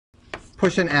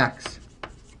push an X.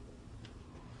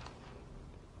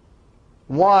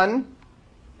 1,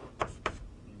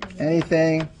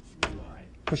 anything,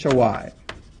 push a Y.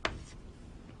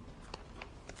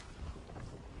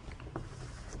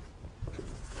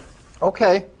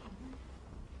 Okay.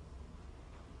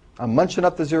 I'm munching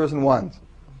up the zeros and ones.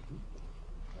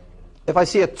 If I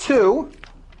see a 2,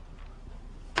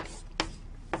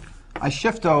 I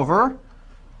shift over.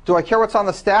 Do I care what's on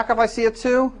the stack if I see a 2?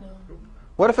 No.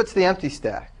 What if it's the empty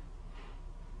stack?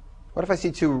 What if I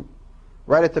see 2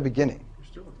 right at the beginning?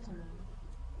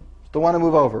 Still want to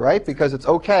move over, right? Because it's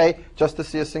OK just to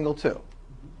see a single 2.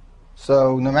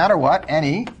 So no matter what,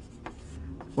 any.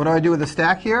 What do I do with the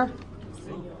stack here?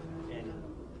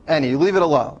 Any. You leave it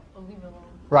alone.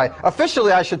 Right.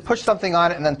 Officially, I should push something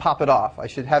on it and then pop it off. I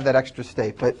should have that extra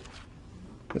state. But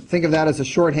think of that as a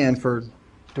shorthand for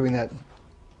doing that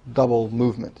double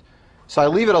movement. So I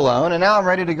leave it alone. And now I'm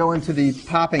ready to go into the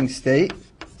popping state.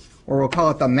 Or we'll call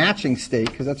it the matching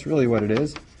state, because that's really what it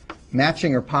is.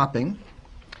 Matching or popping.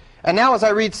 And now as I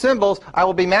read symbols, I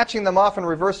will be matching them off in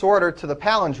reverse order to the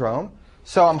palindrome.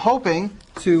 So I'm hoping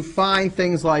to find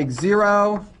things like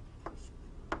 0,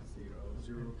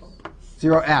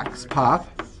 0x pop,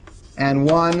 and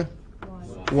 1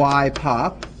 y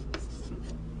pop.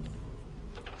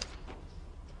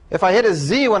 If I hit a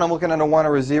z when I'm looking at a 1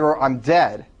 or a 0, I'm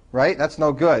dead, right? That's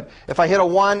no good. If I hit a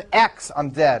 1x,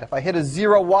 I'm dead. If I hit a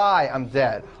 0y, I'm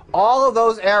dead. All of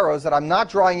those arrows that I'm not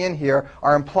drawing in here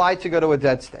are implied to go to a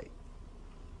dead state.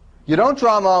 You don't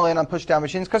draw them all in on push-down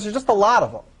machines because there's just a lot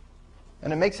of them.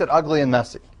 And it makes it ugly and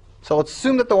messy. So let's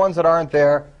assume that the ones that aren't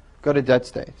there go to dead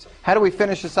states. How do we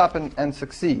finish this up and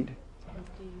succeed?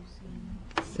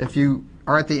 If you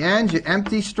are at the end, you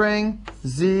empty string,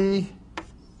 z,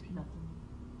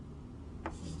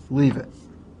 leave it.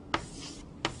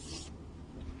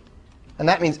 And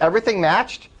that means everything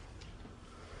matched.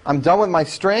 I'm done with my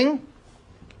string.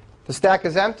 The stack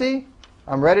is empty.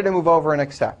 I'm ready to move over and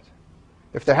accept.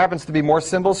 If there happens to be more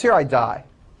symbols here, I die.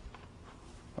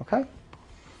 OK?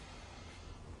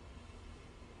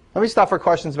 Let me stop for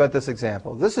questions about this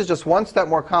example. This is just one step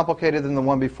more complicated than the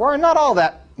one before, and not all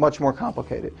that much more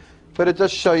complicated. But it does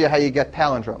show you how you get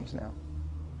palindromes now.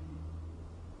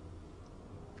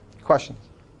 Questions?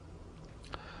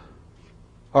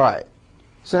 All right.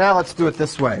 So now let's do it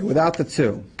this way, without the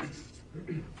 2.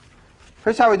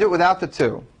 Here's how we do it without the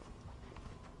 2.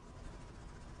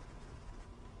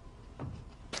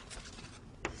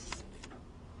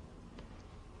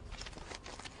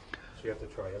 So you have to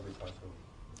try every possible.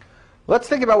 Let's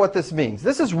think about what this means.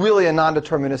 This is really a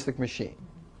non-deterministic machine.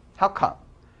 How come?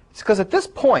 It's because at this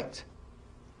point,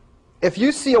 if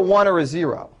you see a 1 or a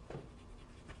 0,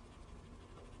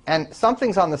 and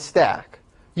something's on the stack,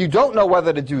 you don't know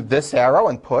whether to do this arrow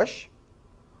and push,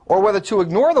 or whether to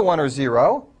ignore the 1 or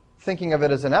 0, thinking of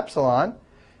it as an epsilon,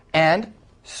 and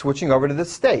switching over to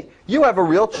this state. You have a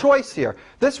real choice here.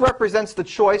 This represents the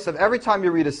choice of every time you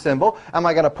read a symbol, am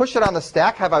I going to push it on the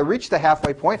stack? Have I reached the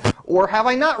halfway point? Or have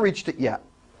I not reached it yet?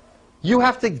 You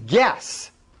have to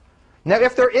guess. Now,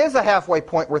 if there is a halfway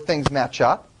point where things match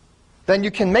up, then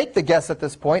you can make the guess at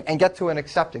this point and get to an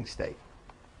accepting state.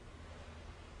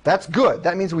 That's good.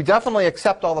 That means we definitely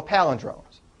accept all the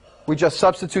palindromes. We just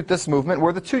substitute this movement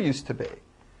where the 2 used to be.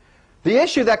 The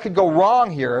issue that could go wrong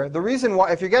here, the reason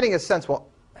why, if you're getting a sense, well,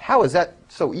 how is that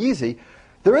so easy?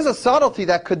 There is a subtlety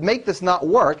that could make this not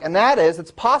work, and that is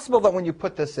it's possible that when you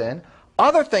put this in,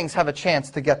 other things have a chance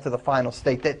to get to the final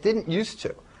state that didn't used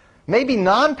to. Maybe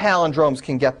non-palindromes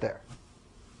can get there.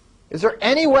 Is there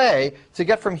any way to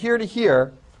get from here to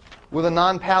here with a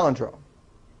non-palindrome?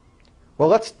 Well,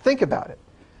 let's think about it.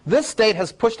 This state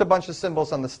has pushed a bunch of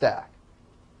symbols on the stack.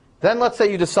 Then let's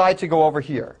say you decide to go over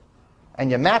here. And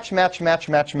you match, match, match,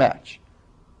 match, match.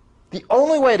 The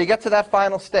only way to get to that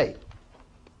final state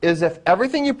is if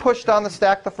everything you pushed on the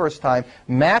stack the first time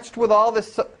matched with all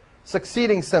the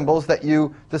succeeding symbols that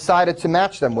you decided to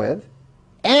match them with,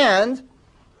 and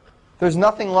there's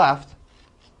nothing left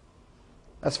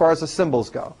as far as the symbols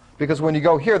go. Because when you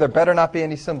go here, there better not be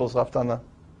any symbols left on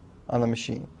the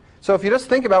machine. So if you just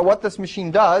think about what this machine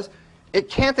does, it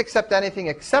can't accept anything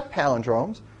except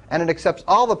palindromes, and it accepts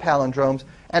all the palindromes,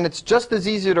 and it's just as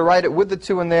easy to write it with the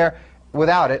 2 in there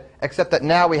without it, except that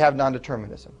now we have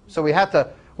non-determinism. So we have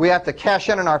to cash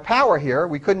in on our power here.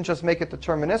 We couldn't just make it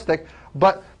deterministic,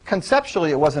 but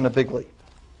conceptually it wasn't a big leap.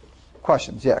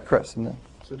 Questions? Yeah, Chris. And then.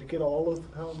 So to get all of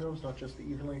the palindromes, not just the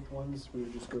even length ones, we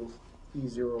would just go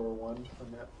E0 or 1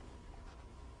 on that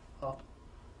up.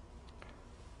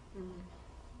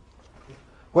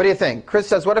 What do you think? Chris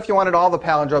says, what if you wanted all the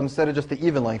palindromes instead of just the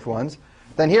even length ones?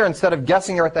 Then here, instead of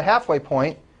guessing you're at the halfway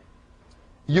point,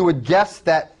 you would guess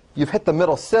that you've hit the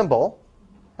middle symbol,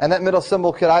 and that middle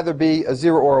symbol could either be a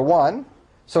 0 or a 1.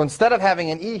 So instead of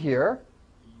having an E here,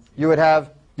 you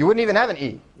wouldn't even have an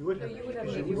E. You would have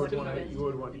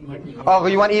want even. Oh,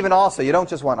 you want even also. You don't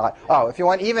just want odd. Oh, if you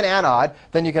want even and odd,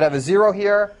 then you could have a 0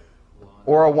 here,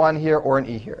 or a 1 here, or an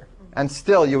E here. And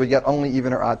still, you would get only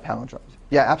even or odd palindromes.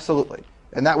 Yeah, absolutely.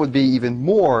 And that would be even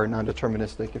more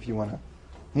non-deterministic if you want to.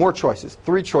 More choices.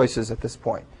 3 choices at this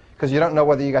point. Because you don't know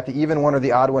whether you got the even one or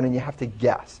the odd one, and you have to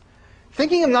guess.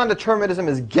 Thinking of non-determinism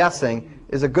as guessing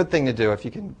is a good thing to do if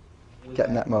you can get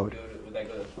in that mode. Would that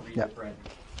go to 3 different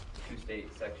two-state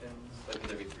sections? Like, would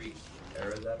there be 3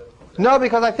 arrows out of it? No,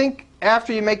 because I think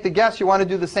after you make the guess, you want to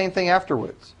do the same thing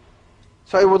afterwards.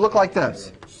 So it would look like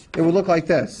this. It would look like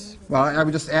this. Well, I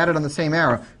would just add it on the same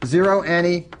arrow. 0,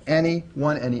 any,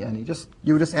 1, any.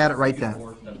 You would just add it right down.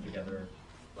 Morph them together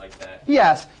like that.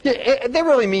 Yes. Yeah, they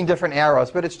really mean different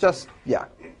arrows, but it's just, yeah.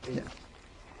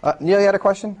 Neil, you had a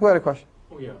question? Who had a question?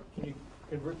 Oh, yeah. Can you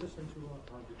convert this into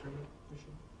a determinate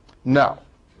machine? No.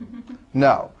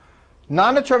 No.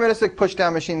 Non-deterministic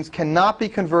pushdown machines cannot be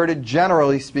converted,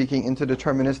 generally speaking, into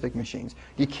deterministic machines.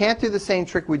 You can't do the same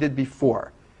trick we did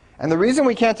before. And the reason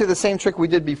we can't do the same trick we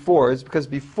did before is because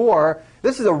before,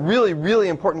 this is a really, really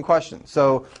important question.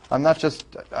 So I'm not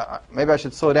just, maybe I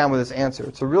should slow down with this answer.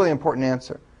 It's a really important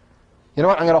answer. You know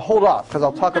what? I'm going to hold off because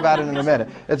I'll talk about it in a minute.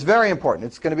 It's very important.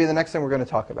 It's going to be the next thing we're going to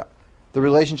talk about. The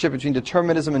relationship between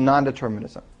determinism and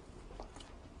non-determinism.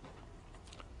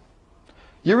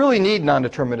 You really need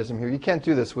non-determinism here. You can't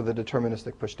do this with a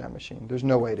deterministic pushdown machine. There's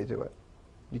no way to do it.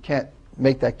 You can't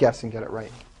make that guess and get it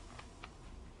right.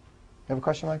 You have a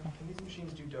question, Michael? Can these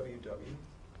machines do WW?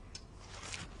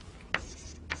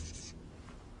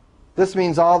 This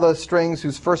means all the strings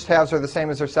whose first halves are the same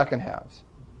as their second halves.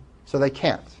 So they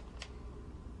can't.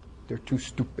 They're too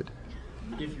stupid.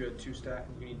 If you had 2 stacks,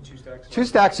 you need 2 stacks? 2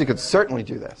 stacks, you could certainly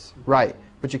do this. Right.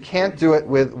 But you can't do it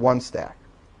with 1 stack.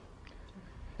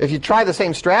 If you try the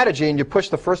same strategy and you push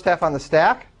the first half on the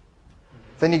stack,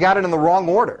 then you got it in the wrong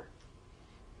order.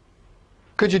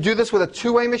 Could you do this with a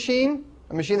 2-way machine?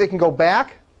 A machine that can go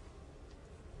back?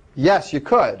 Yes, you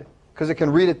could, because it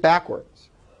can read it backwards.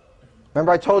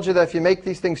 Remember I told you that if you make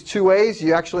these things 2 ways,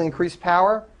 you actually increase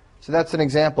power? So that's an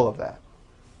example of that.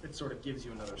 It sort of gives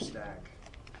you another stack.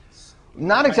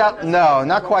 Not exactly. No,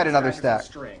 not quite another stack.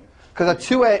 Because a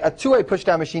two-way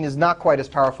pushdown machine is not quite as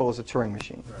powerful as a Turing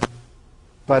machine. Right.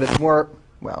 But it's more,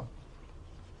 well.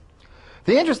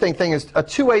 The interesting thing is a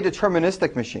 2-way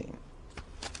deterministic machine.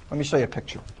 Let me show you a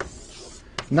picture.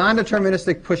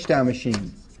 Non-deterministic pushdown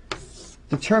machine.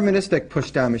 Deterministic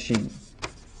pushdown machine.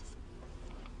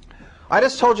 I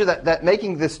just told you that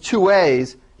making this 2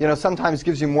 ways, sometimes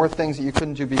gives you more things that you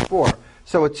couldn't do before.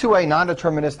 So a 2-way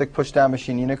non-deterministic pushdown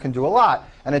machine, can do a lot.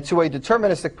 And a 2-way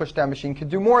deterministic pushdown machine can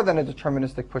do more than a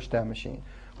deterministic pushdown machine.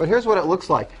 But here's what it looks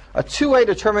like. A 2-way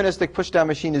deterministic pushdown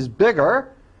machine is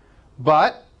bigger,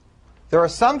 but there are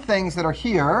some things that are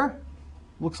here.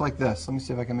 Looks like this. Let me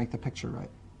see if I can make the picture right.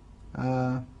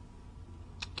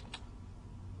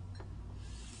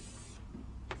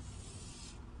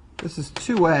 This is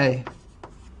 2-way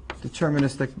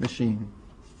deterministic machine.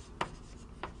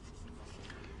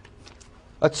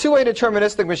 A 2-way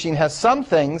deterministic machine has some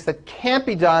things that can't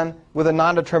be done with a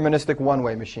non-deterministic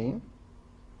 1-way machine.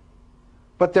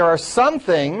 But there are some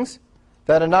things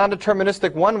that a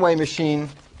non-deterministic 1-way machine,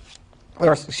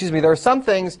 there are some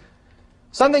things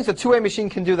a 2-way machine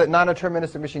can do that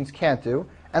non-deterministic machines can't do,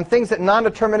 and things that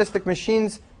non-deterministic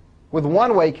machines with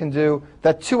 1-way can do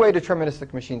that 2-way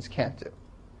deterministic machines can't do.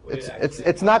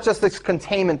 It's not just this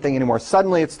containment thing anymore.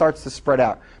 Suddenly it starts to spread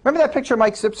out. Remember that picture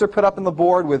Mike Zipser put up on the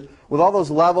board with all those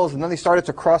levels, and then they started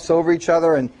to cross over each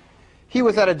other, and he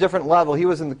was at a different level. He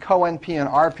was in the co-NP and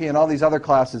RP and all these other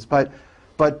classes.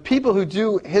 But people who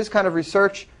do his kind of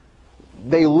research,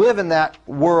 they live in that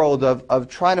world of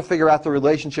trying to figure out the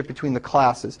relationship between the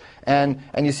classes. And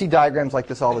you see diagrams like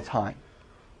this all the time.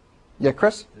 Yeah,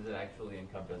 Chris? Does it actually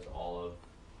encompass all of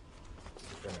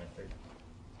deterministic?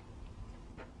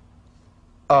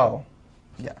 Oh,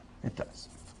 yeah, it does.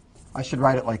 I should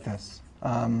write it like this.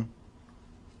 Yeah,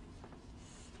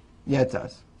 it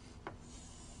does.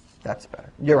 That's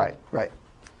better. You're right, right.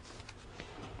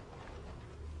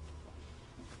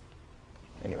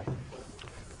 Anyway,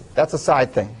 that's a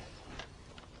side thing.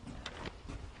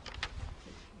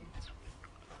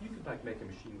 You could make a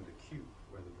machine with a cube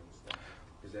rather than a stack.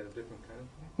 Is that a different kind of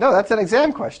thing? No, that's an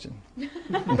exam question.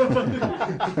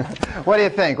 What do you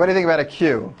think? What do you think about a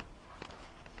queue?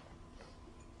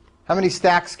 How many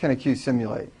stacks can a queue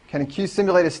simulate? Can a queue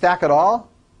simulate a stack at all?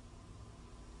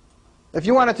 If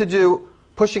you wanted to do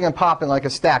pushing and popping like a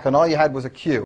stack and all you had was a queue,